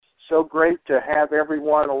so great to have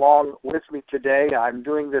everyone along with me today. I'm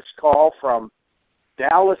doing this call from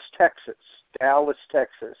Dallas, Texas,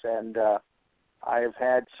 and I have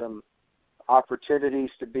had some opportunities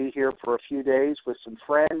to be here for a few days with some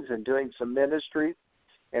friends and doing some ministry,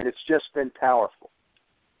 and it's just been powerful.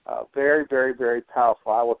 Very, very, very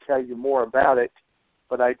powerful. I will tell you more about it,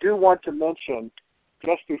 but I do want to mention,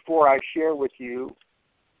 just before I share with you,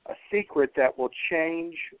 a secret that will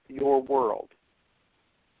change your world.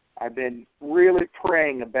 I've been really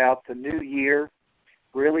praying about the new year,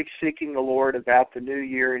 really seeking the Lord about the new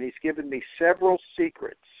year, and He's given me several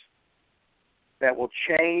secrets that will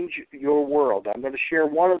change your world. I'm going to share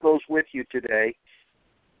one of those with you today.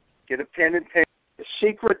 Get a pen and paper. The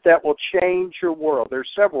secret that will change your world. There's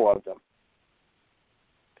several of them.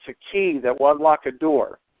 It's a key that will unlock a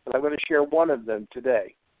door, but I'm going to share one of them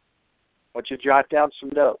today. I want you to jot down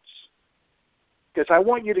some notes, because I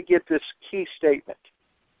want you to get this key statement.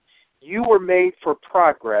 You were made for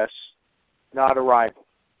progress, not arrival.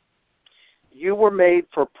 You were made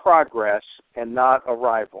for progress and not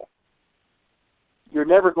arrival. You're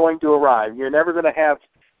never going to arrive. You're never going to have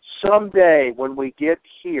someday when we get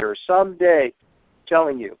here, someday, I'm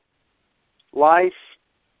telling you, life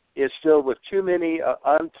is filled with too many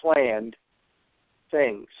unplanned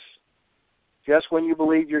things. Just when you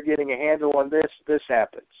believe you're getting a handle on this, this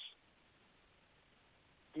happens.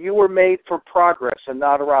 You were made for progress and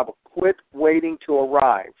not arrival. Quit waiting to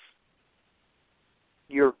arrive.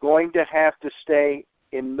 You're going to have to stay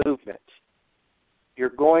in movement.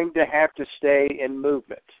 You're going to have to stay in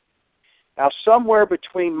movement. Now, somewhere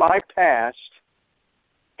between my past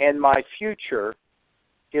and my future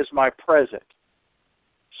is my present.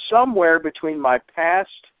 Somewhere between my past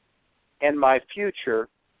and my future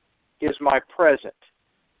is my present.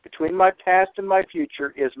 Between my past and my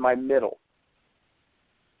future is my middle.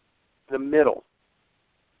 The middle.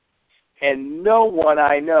 And no one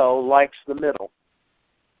I know likes the middle.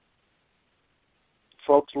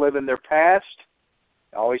 Folks live in their past.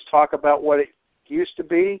 They always talk about what it used to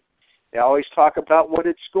be. They always talk about what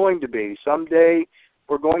it's going to be. Someday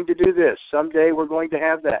we're going to do this. Someday we're going to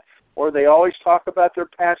have that. Or they always talk about their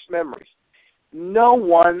past memories. No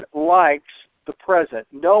one likes the present.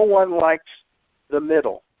 No one likes the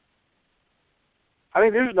middle. I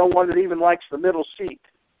mean, there's no one that even likes the middle seat.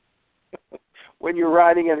 When you're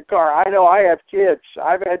riding in a car. I know I have kids.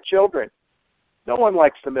 I've had children. No one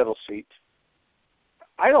likes the middle seat.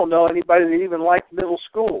 I don't know anybody that even liked middle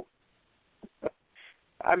school.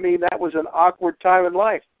 I mean, that was an awkward time in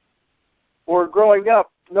life. Or growing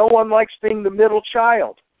up, no one likes being the middle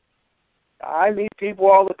child. I meet people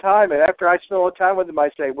all the time, and after I spend all the time with them, I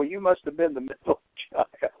say, well, you must have been the middle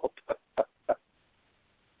child.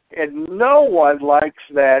 And no one likes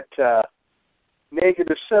that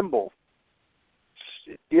negative symbol.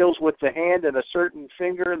 It deals with the hand and a certain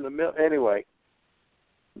finger in the middle. Anyway,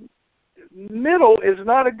 middle is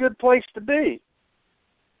not a good place to be.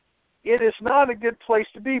 It is not a good place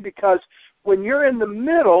to be, because when you're in the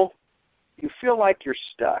middle, you feel like you're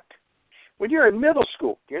stuck. When you're in middle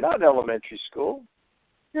school, you're not in elementary school.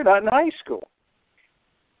 You're not in high school.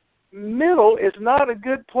 Middle is not a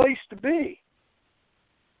good place to be.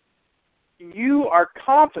 You are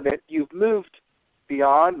confident you've moved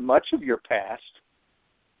beyond much of your past,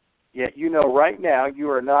 yet you know right now you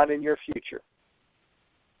are not in your future.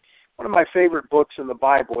 One of my favorite books in the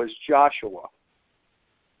Bible is Joshua.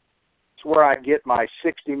 It's where I get my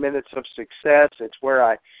 60 minutes of success. It's where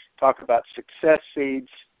I talk about success seeds.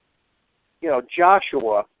 You know,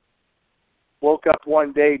 Joshua woke up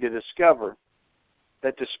one day to discover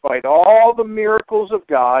that despite all the miracles of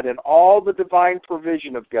God and all the divine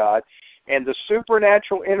provision of God and the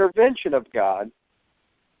supernatural intervention of God,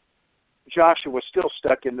 Joshua was still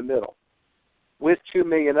stuck in the middle with 2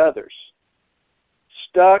 million others,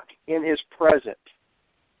 stuck in his present.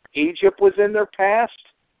 Egypt was in their past.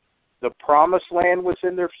 The promised land was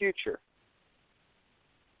in their future.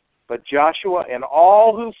 But Joshua and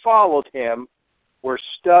all who followed him were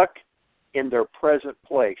stuck in their present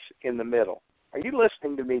place in the middle. Are you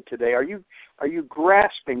listening to me today? Are you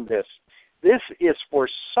grasping this? This is for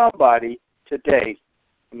somebody today,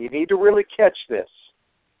 and you need to really catch this.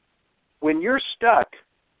 When you're stuck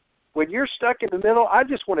in the middle, I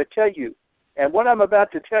just want to tell you, and what I'm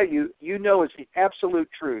about to tell you, you know is the absolute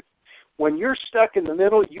truth. When you're stuck in the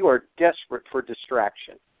middle, you are desperate for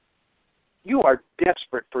distraction. You are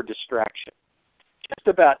desperate for distraction. Just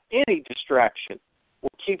about any distraction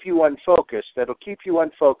will keep you unfocused. That'll keep you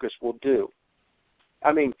unfocused will do.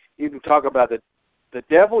 I mean, you can talk about the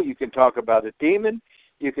devil. You can talk about a demon.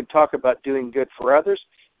 You can talk about doing good for others.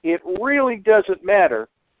 It really doesn't matter,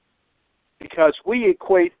 because we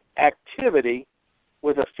equate activity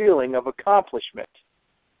with a feeling of accomplishment.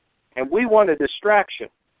 And we want a distraction.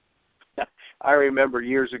 I remember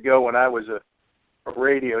years ago when I was a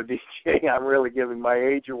radio DJ, I'm really giving my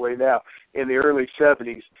age away now, in the early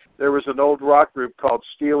 70s, there was an old rock group called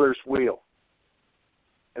Steelers Wheel.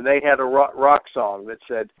 And they had a rock song that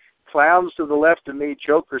said, "Clowns to the left of me,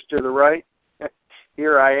 jokers to the right.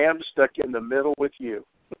 Here I am stuck in the middle with you."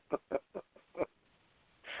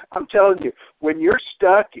 I'm telling you, when you're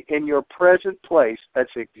stuck in your present place,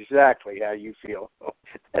 that's exactly how you feel.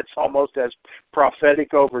 That's almost as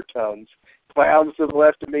prophetic overtones. Clowns to the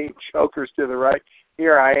left of me, jokers to the right.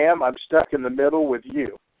 Here I am, I'm stuck in the middle with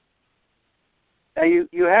you. Now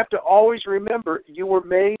you have to always remember you were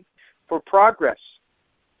made for progress.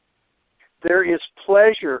 There is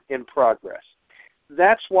pleasure in progress.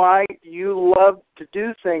 That's why you love to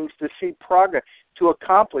do things to see progress, to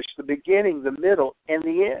accomplish the beginning, the middle, and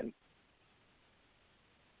the end.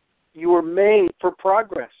 You were made for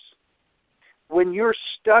progress. When you're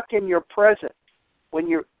stuck in your present, when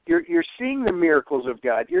you're seeing the miracles of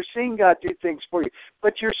God, you're seeing God do things for you,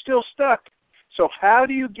 but you're still stuck. So how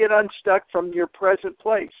do you get unstuck from your present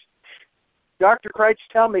place? Dr. Kreitz,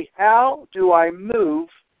 tell me, how do I move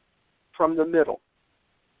from the middle?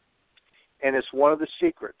 And it's one of the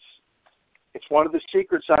secrets. It's one of the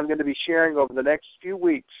secrets I'm going to be sharing over the next few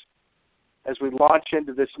weeks as we launch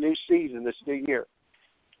into this new season, this new year.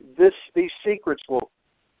 These secrets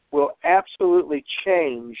will absolutely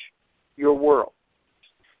change your world.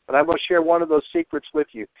 But I'm going to share one of those secrets with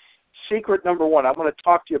you. Secret number one, I'm going to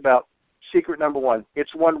talk to you about secret number one.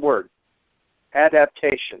 It's one word: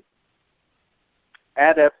 adaptation.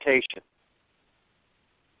 Adaptation.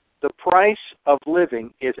 The price of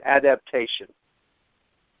living is adaptation.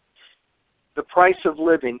 The price of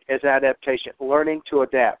living is adaptation, learning to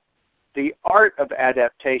adapt. The art of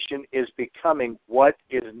adaptation is becoming what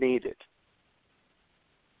is needed.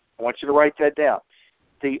 I want you to write that down.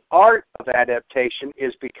 The art of adaptation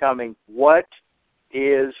is becoming what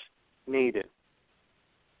is needed.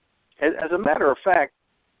 As a matter of fact,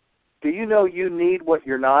 do you know you need what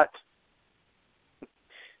you're not?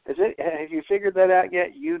 Have you figured that out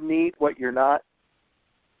yet? You need what you're not.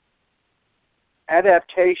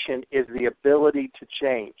 Adaptation is the ability to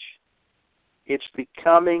change. It's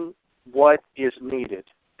becoming what is needed.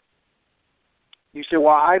 You say,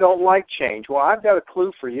 well, I don't like change. Well, I've got a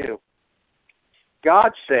clue for you.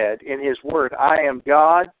 God said in His Word, I am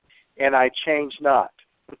God and I change not.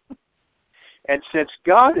 And since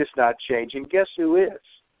God is not changing, guess who is?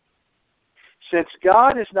 Since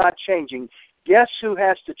God is not changing, guess who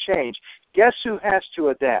has to change? Guess who has to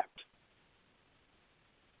adapt?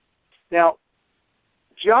 Now,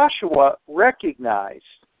 Joshua recognized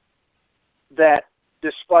that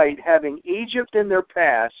despite having Egypt in their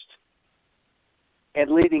past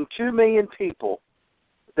and leading 2 million people,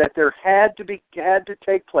 that there had to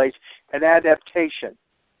take place an adaptation.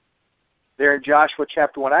 There in Joshua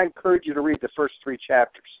chapter 1, I encourage you to read the first 3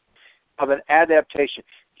 chapters of an adaptation.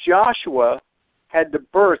 Joshua had to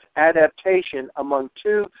birth adaptation among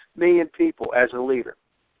 2 million people as a leader.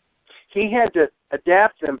 He had to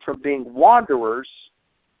adapt them from being wanderers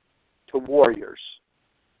to warriors.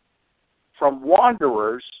 From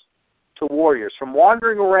wanderers to warriors. From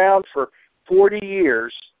wandering around for 40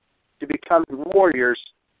 years to becoming warriors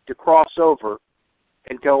to cross over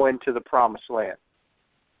and go into the promised land.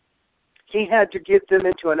 He had to get them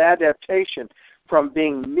into an adaptation from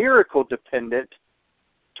being miracle dependent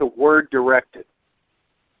to word directed.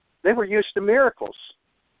 They were used to miracles.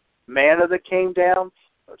 Manna that came down,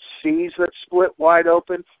 seas that split wide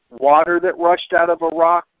open, water that rushed out of a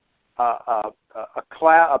rock,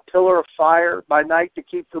 a pillar of fire by night to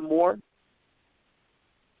keep them warm.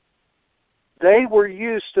 They were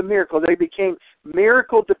used to miracles. They became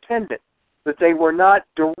miracle dependent, but they were not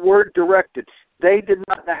word directed. They did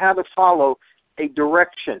not know how to follow a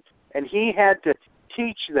direction. And He had to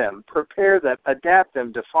teach them, prepare them, adapt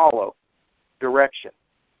them to follow direction.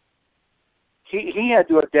 He had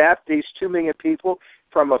to adapt these 2 million people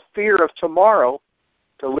from a fear of tomorrow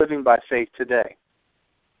to living by faith today.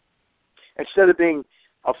 Instead of being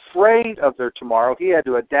afraid of their tomorrow, He had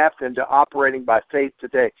to adapt them to operating by faith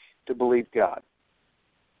today to believe God.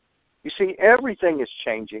 You see, everything is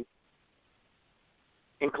changing,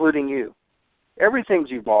 including you.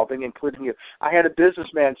 Everything's evolving, including you. I had a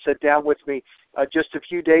businessman sit down with me just a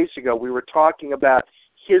few days ago. We were talking about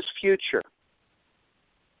his future.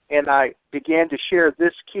 And I began to share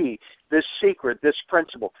this key, this secret, this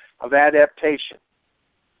principle of adaptation.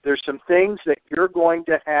 There's some things that you're going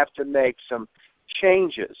to have to make, some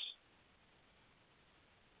changes.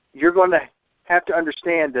 You're going to have to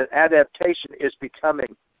understand that adaptation is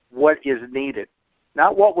becoming what is needed.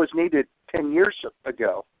 Not what was needed 10 years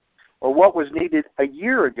ago or what was needed a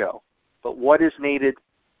year ago, but what is needed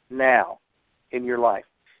now in your life.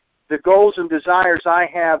 The goals and desires I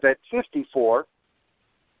have at 54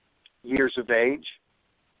 years of age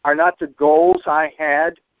are not the goals I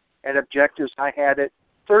had and objectives I had at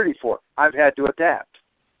 34. I've had to adapt.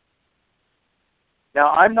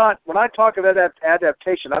 Now, when I talk about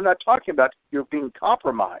adaptation, I'm not talking about you're being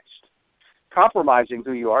compromising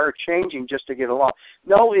who you are or changing just to get along.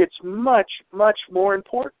 No, it's much, much more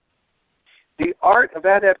important. The art of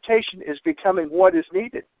adaptation is becoming what is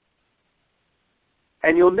needed.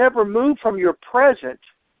 And you'll never move from your present,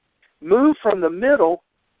 move from the middle,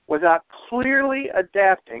 without clearly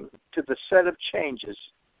adapting to the set of changes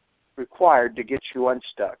required to get you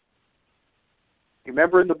unstuck. You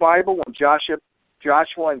remember in the Bible when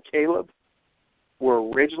Joshua and Caleb were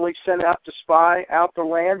originally sent out to spy out the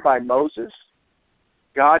land by Moses?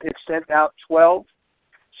 God had sent out 12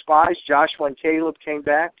 spies. Joshua and Caleb came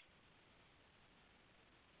back.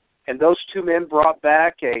 And those two men brought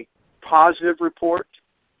back a positive report,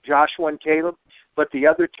 Joshua and Caleb, but the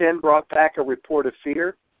other 10 brought back a report of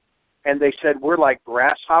fear. And they said, we're like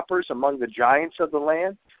grasshoppers among the giants of the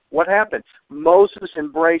land. What happened? Moses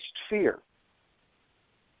embraced fear.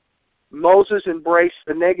 Moses embraced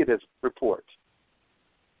the negative report.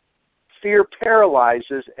 Fear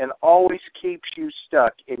paralyzes and always keeps you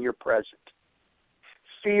stuck in your present.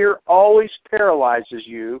 Fear always paralyzes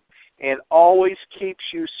you and always keeps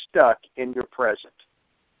you stuck in your present.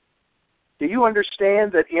 Do you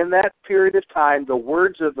understand that in that period of time, the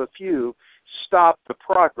words of a few stopped the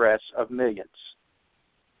progress of millions?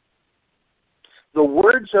 The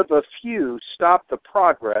words of a few stopped the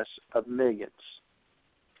progress of millions.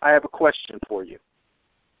 I have a question for you.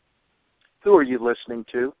 Who are you listening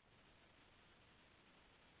to?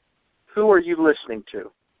 Who are you listening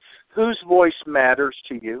to? Whose voice matters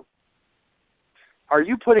to you? Are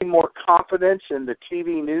you putting more confidence in the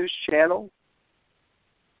TV news channel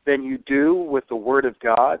than you do with the Word of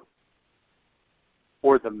God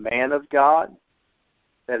or the man of God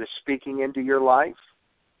that is speaking into your life?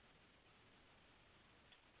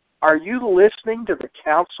 Are you listening to the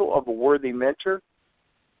counsel of a worthy mentor,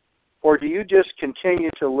 or do you just continue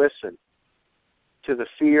to listen to the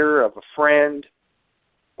fear of a friend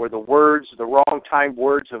or the wrong-timed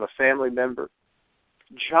words of a family member?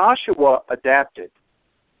 Joshua adapted.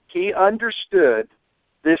 He understood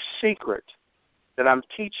this secret that I'm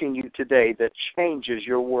teaching you today that changes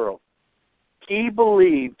your world. He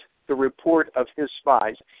believed the report of his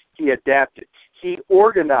spies. He adapted. He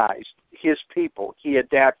organized his people. He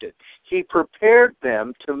adapted. He prepared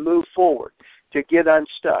them to move forward, to get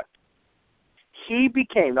unstuck. He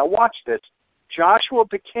became, now watch this, Joshua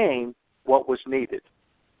became what was needed.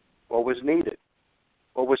 What was needed?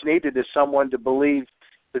 What was needed is someone to believe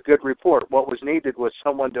the good report. What was needed was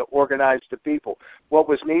someone to organize the people. What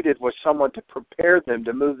was needed was someone to prepare them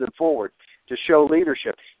to move them forward, to show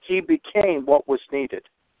leadership. He became what was needed.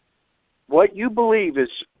 What you believe is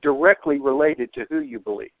directly related to who you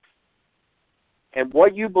believe. And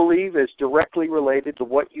what you believe is directly related to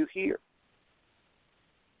what you hear.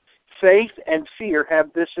 Faith and fear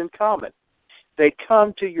have this in common. They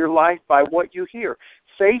come to your life by what you hear.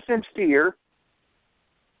 Faith and fear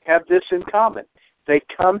have this in common. They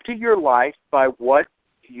come to your life by what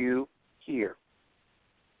you hear.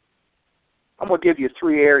 I'm going to give you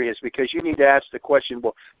 3 areas because you need to ask the question,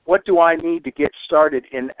 well, what do I need to get started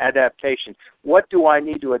in adaptation? What do I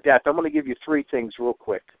need to adapt? I'm going to give you 3 things real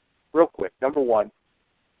quick. Real quick. Number 1,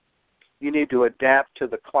 you need to adapt to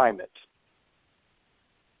the climate.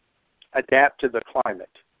 Adapt to the climate.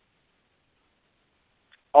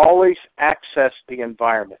 Always access the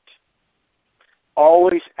environment.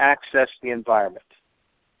 Always access the environment.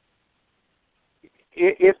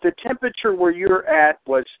 If the temperature where you're at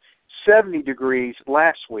was 70 degrees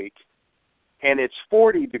last week and it's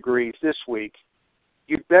 40 degrees this week,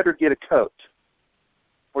 you'd better get a coat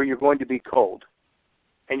or you're going to be cold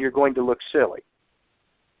and you're going to look silly.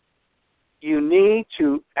 You need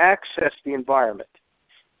to access the environment.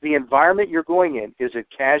 The environment you're going in, is it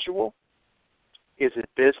casual? Is it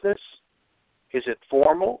business? Is it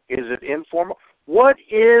formal? Is it informal? What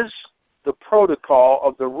is the protocol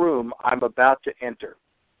of the room I'm about to enter?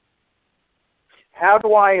 How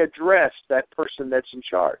do I address that person that's in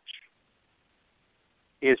charge?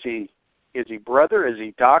 Is he brother? Is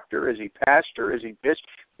he doctor? Is he pastor? Is he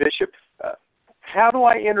bishop? How do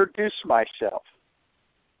I introduce myself?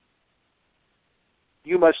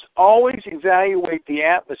 You must always evaluate the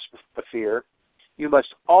atmosphere. You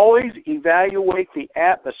must always evaluate the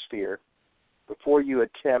atmosphere before you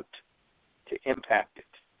attempt to impact it.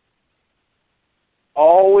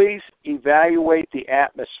 Always evaluate the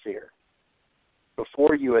atmosphere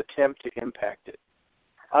before you attempt to impact it.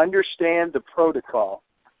 Understand the protocol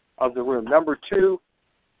of the room. Number 2,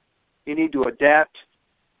 you need to adapt.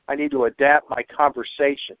 I need to adapt my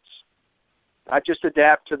conversations. Not just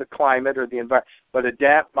adapt to the climate or the environment, but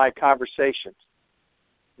adapt my conversations.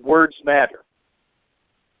 Words matter.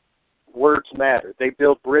 Words matter. They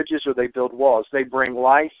build bridges or they build walls. They bring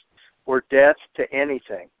life or death to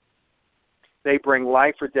anything. They bring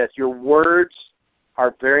life or death. Your words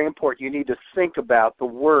are very important. You need to think about the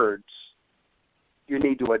words. You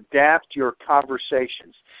need to adapt your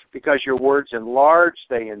conversations because your words enlarge,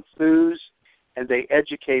 they enthuse, and they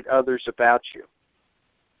educate others about you.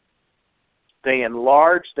 They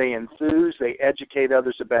enlarge, they enthuse, they educate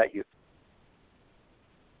others about you.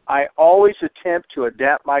 I always attempt to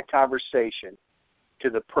adapt my conversation to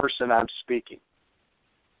the person I'm speaking.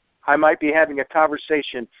 I might be having a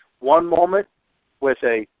conversation one moment with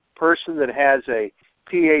a person that has a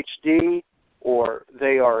PhD or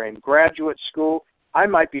they are in graduate school. I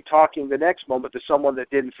might be talking the next moment to someone that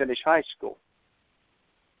didn't finish high school.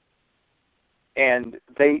 And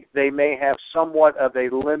they may have somewhat of a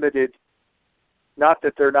limited, not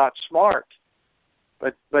that they're not smart,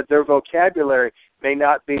 but their vocabulary may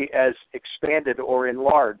not be as expanded or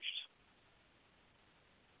enlarged.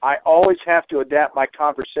 I always have to adapt my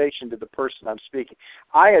conversation to the person I'm speaking.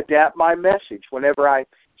 I adapt my message. Whenever I'm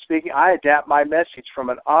speaking, I adapt my message from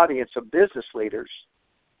an audience of business leaders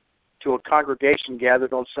to a congregation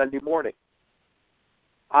gathered on Sunday morning.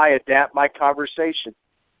 I adapt my conversation,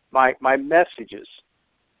 my messages.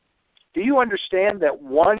 Do you understand that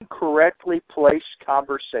one correctly placed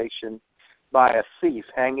conversation by a thief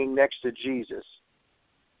hanging next to Jesus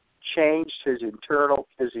changed his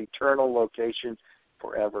eternal location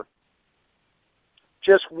forever?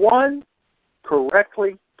 Just one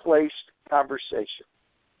correctly placed conversation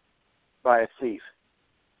by a thief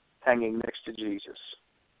hanging next to Jesus.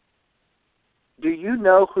 Do you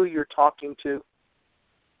know who you're talking to?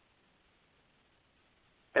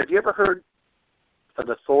 Have you ever heard an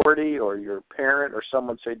authority or your parent or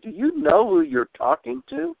someone say, do you know who you're talking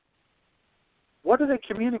to? What are they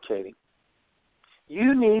communicating?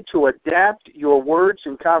 You need to adapt your words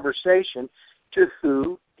and conversation to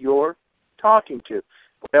who you're talking to.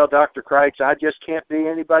 Well, Dr. Kreitz, I just can't be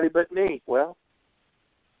anybody but me. Well,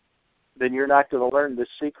 then you're not going to learn this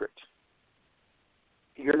secret.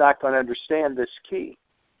 You're not going to understand this key.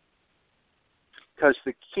 Because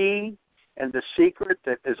the key and the secret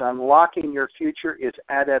that is unlocking your future is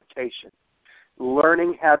adaptation.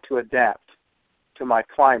 Learning how to adapt to my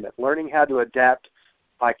climate. Learning how to adapt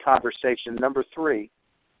my conversation. Number 3,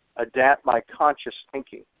 adapt my conscious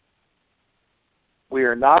thinking. We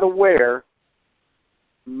are not aware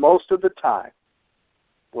most of the time.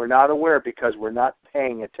 We're not aware because we're not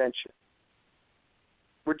paying attention.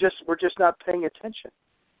 We're just not paying attention.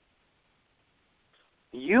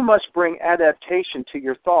 You must bring adaptation to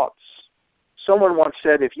your thoughts. Someone once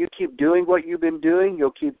said, if you keep doing what you've been doing,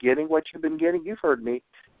 you'll keep getting what you've been getting. You've heard me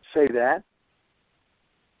say that.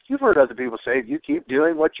 You've heard other people say, if you keep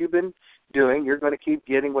doing what you've been doing, you're going to keep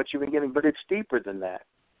getting what you've been getting. But it's deeper than that.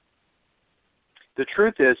 The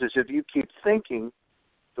truth is if you keep thinking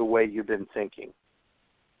the way you've been thinking,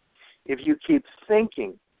 if you keep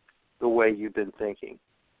thinking the way you've been thinking,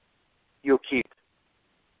 you'll keep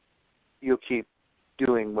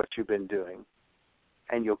doing what you've been doing,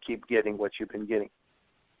 and you'll keep getting what you've been getting.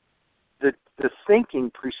 The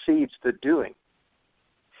thinking precedes the doing.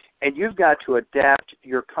 And you've got to adapt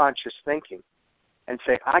your conscious thinking and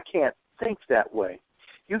say, I can't think that way.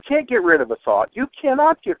 You can't get rid of a thought. You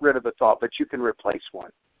cannot get rid of a thought, but you can replace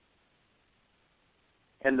one.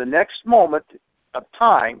 And the next moment of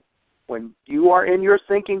time, when you are in your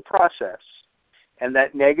thinking process and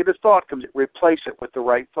that negative thought comes, replace it with the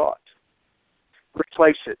right thought.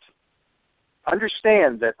 Replace it.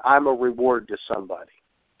 Understand that I'm a reward to somebody.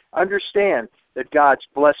 Understand that God's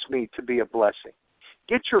blessed me to be a blessing.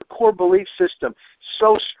 Get your core belief system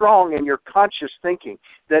so strong in your conscious thinking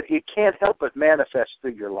that it can't help but manifest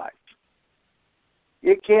through your life.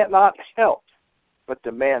 It cannot help but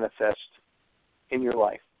to manifest in your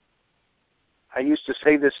life. I used to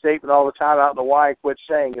say this statement all the time. I don't know why I quit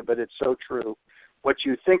saying it, but it's so true. What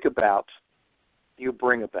you think about, you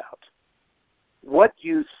bring about. What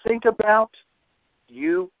you think about,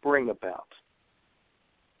 you bring about.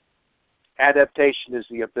 Adaptation is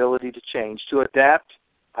the ability to change. To adapt,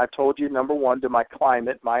 I told you, number 1, to my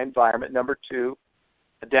climate, my environment. Number 2,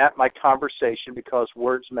 adapt my conversation because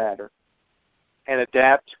words matter. And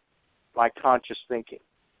adapt my conscious thinking.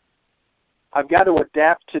 I've got to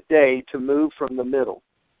adapt today to move from the middle.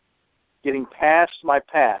 getting past my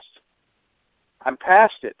past. I'm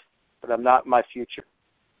past it, but I'm not in my future.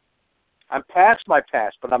 I'm past my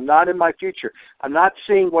past, but I'm not in my future. I'm not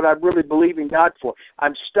seeing what I really believe in God for.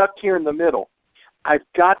 I'm stuck here in the middle. I've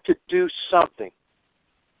got to do something.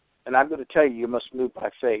 And I'm going to tell you, you must move by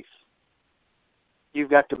faith. You've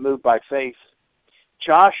got to move by faith.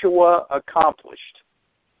 Joshua accomplished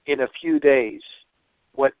in a few days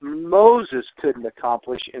what Moses couldn't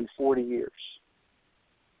accomplish in 40 years.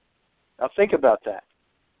 Now think about that.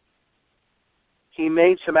 He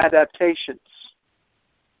made some adaptations.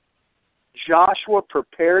 Joshua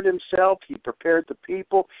prepared himself. He prepared the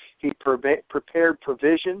people. He prepared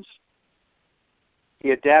provisions.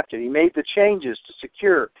 He adapted. He made the changes to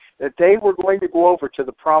secure that they were going to go over to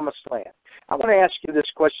the promised land. I want to ask you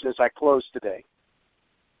this question as I close today.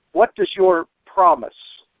 What does your promise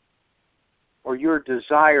or your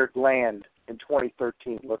desired land in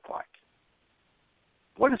 2013 look like?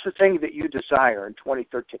 What is the thing that you desire in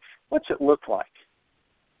 2013? What's it look like?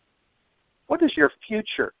 What does your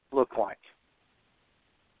future look like?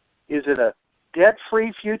 Is it a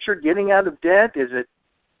debt-free future, getting out of debt? Is it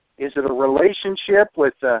a relationship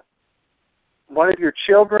with one of your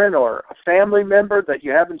children or a family member that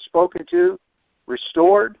you haven't spoken to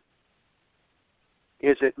restored?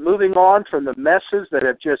 Is it moving on from the messes that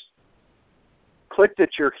have just clicked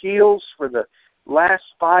at your heels for the last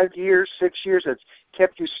 5 years, 6 years that's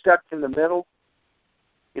kept you stuck in the middle?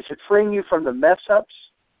 Is it freeing you from the mess-ups?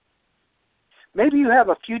 Maybe you have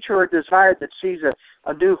a future or desire that sees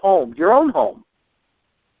a new home, your own home.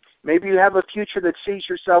 Maybe you have a future that sees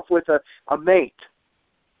yourself with a mate.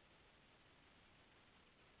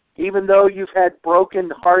 Even though you've had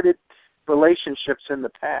broken-hearted relationships in the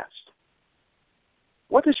past.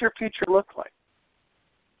 What does your future look like?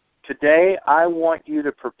 Today, I want you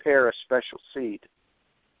to prepare a special seed.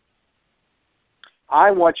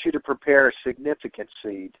 I want you to prepare a significant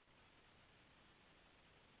seed.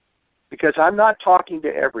 Because I'm not talking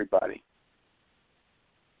to everybody.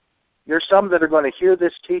 There's some that are going to hear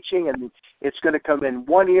this teaching and it's going to come in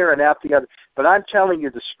one ear and out the other. But I'm telling you,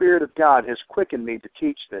 the Spirit of God has quickened me to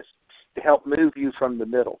teach this, to help move you from the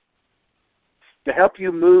middle. To help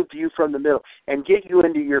you move you from the middle and get you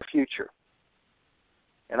into your future.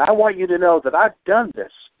 And I want you to know that I've done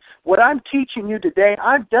this. What I'm teaching you today,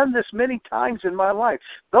 I've done this many times in my life.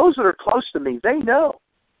 Those that are close to me, they know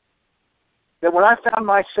that when I found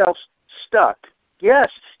myself stuck, yes,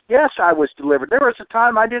 I was delivered. There was a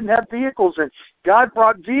time I didn't have vehicles, and God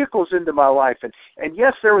brought vehicles into my life. And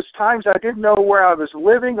yes, there was times I didn't know where I was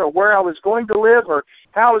living or where I was going to live or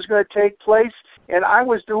how it was going to take place, and I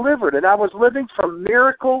was delivered, and I was living from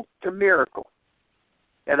miracle to miracle.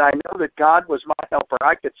 And I know that God was my helper.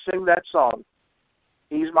 I could sing that song.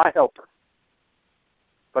 He's my helper.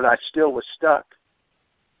 But I still was stuck.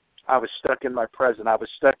 I was stuck in my present. I was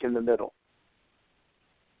stuck in the middle.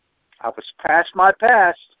 I was past my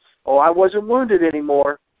past. Oh, I wasn't wounded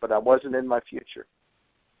anymore, but I wasn't in my future.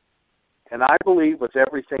 And I believe with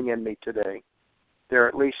everything in me today, there are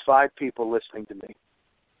at least 5 people listening to me.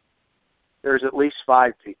 There's at least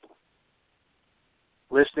 5 people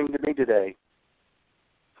listening to me today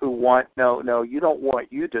who want, you don't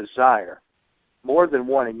want, you desire, more than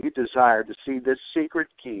wanting, you desire to see this secret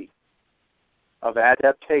key of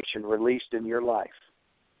adaptation released in your life.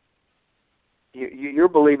 You're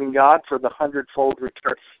believing God for the 100-fold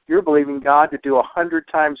return. You're believing God to do 100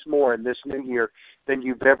 times more in this new year than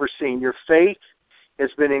you've ever seen. Your faith has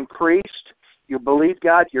been increased. You believe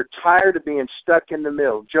God. You're tired of being stuck in the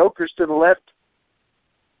middle. Jokers to the left,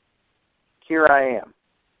 here I am.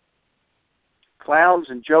 Clowns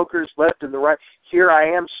and jokers left and the right, here I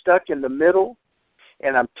am stuck in the middle,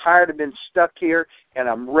 and I'm tired of being stuck here, and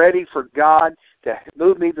I'm ready for God to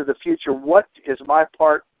move me to the future. What is my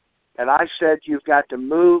part? And I said, you've got to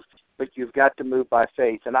move, but you've got to move by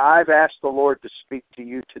faith. And I've asked the Lord to speak to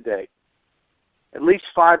you today, at least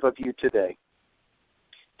 5 of you today,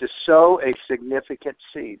 to sow a significant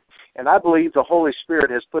seed. And I believe the Holy Spirit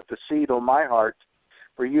has put the seed on my heart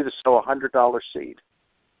for you to sow a $100 seed.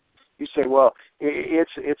 You say, well,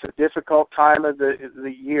 it's a difficult time of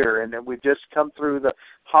the year, and we've just come through the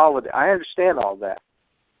holiday. I understand all that.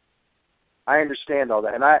 I understand all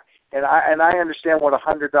that. And I understand what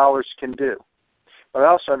 $100 can do. But I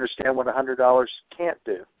also understand what $100 can't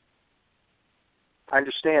do. I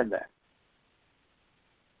understand that.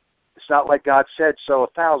 It's not like God said, sow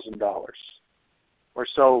 $1,000 or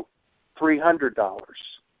sow $300.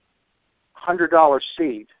 $100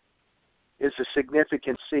 seed is a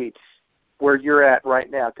significant seed where you're at right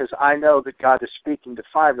now, because I know that God is speaking to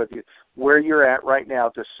 5 of you where you're at right now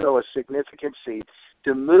to sow a significant seed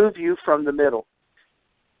to move you from the middle.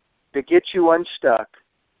 to get you unstuck,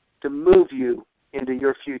 to move you into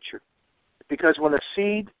your future. Because when a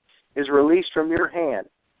seed is released from your hand,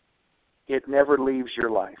 it never leaves your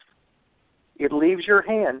life. It leaves your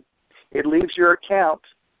hand. It leaves your account,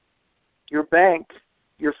 your bank,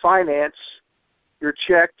 your finance, your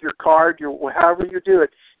check, your card, however you do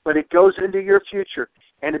it, but it goes into your future,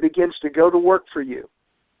 and it begins to go to work for you.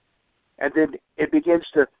 And then it begins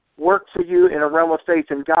to work for you in a realm of faith.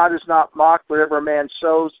 And God is not mocked. Whatever a man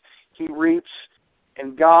sows, he reaps.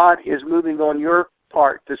 And God is moving on your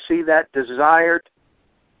part to see that desired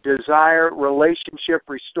relationship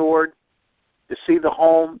restored, to see the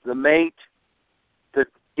home, the mate, the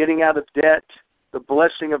getting out of debt, the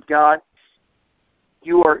blessing of God.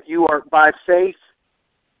 You are by faith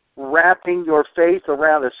wrapping your faith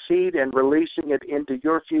around a seed and releasing it into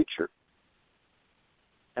your future.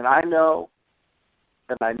 And I know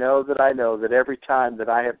that every time that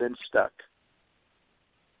I have been stuck,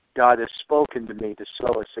 God has spoken to me to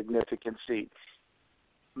sow a significant seed.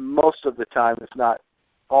 Most of the time, if not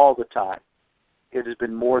all the time, it has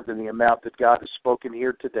been more than the amount that God has spoken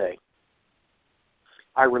here today.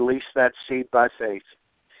 I release that seed by faith.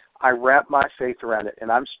 I wrap my faith around it,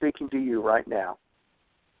 and I'm speaking to you right now.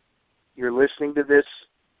 You're listening to this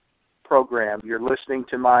program. You're listening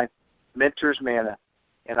to my Mentor's Manna,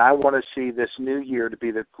 and I want to see this new year to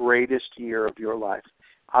be the greatest year of your life.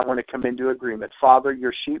 I want to come into agreement. Father,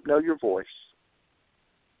 your sheep know your voice.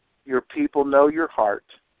 Your people know your heart,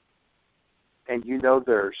 and you know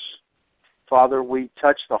theirs. Father, we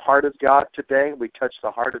touch the heart of God today. We touch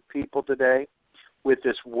the heart of people today with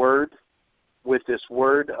this word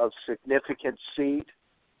of significant seed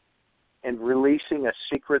and releasing a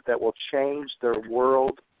secret that will change their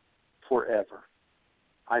world forever.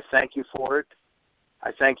 I thank you for it.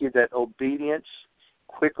 I thank you that obedience,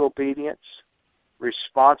 quick obedience,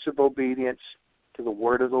 responsive obedience to the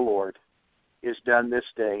word of the Lord is done this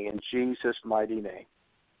day in Jesus' mighty name.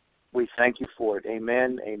 We thank you for it.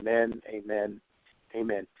 Amen, amen, amen,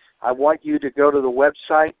 amen. I want you to go to the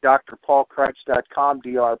website, drpaulkreitz.com,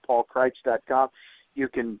 drpaulkreitz.com. You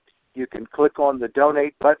can click on the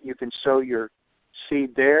donate button. You can sow your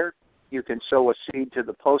seed there. You can sow a seed to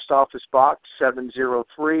the post office box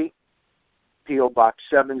 703, P.O. Box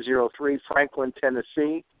 703, Franklin,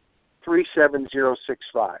 Tennessee,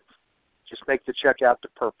 37065. Just make the check out to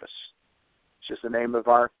Purpose. It's just the name of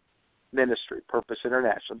our ministry, Purpose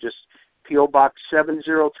International. Just P.O. Box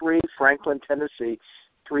 703, Franklin, Tennessee,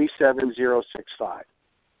 37065.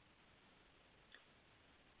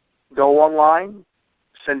 Go online,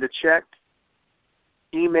 send a check,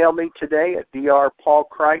 email me today at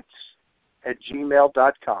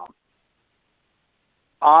drpaulkreitz@gmail.com.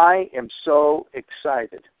 I am so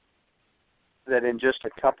excited that in just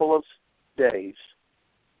a couple of days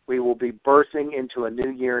we will be birthing into a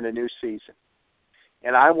new year and a new season.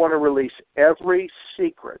 And I want to release every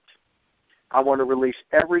secret. I want to release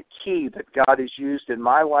every key that God has used in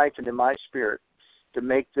my life and in my spirit to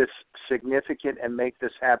make this significant and make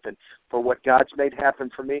this happen. For what God's made happen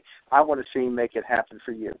for me, I want to see Him make it happen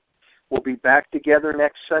for you. We'll be back together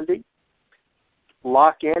next Sunday.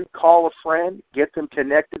 Lock in, call a friend, get them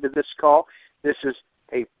connected to this call. This is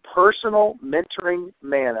a personal mentoring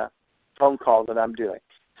manna phone call that I'm doing.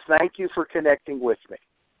 Thank you for connecting with me.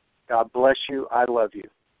 God bless you. I love you.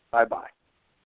 Bye-bye.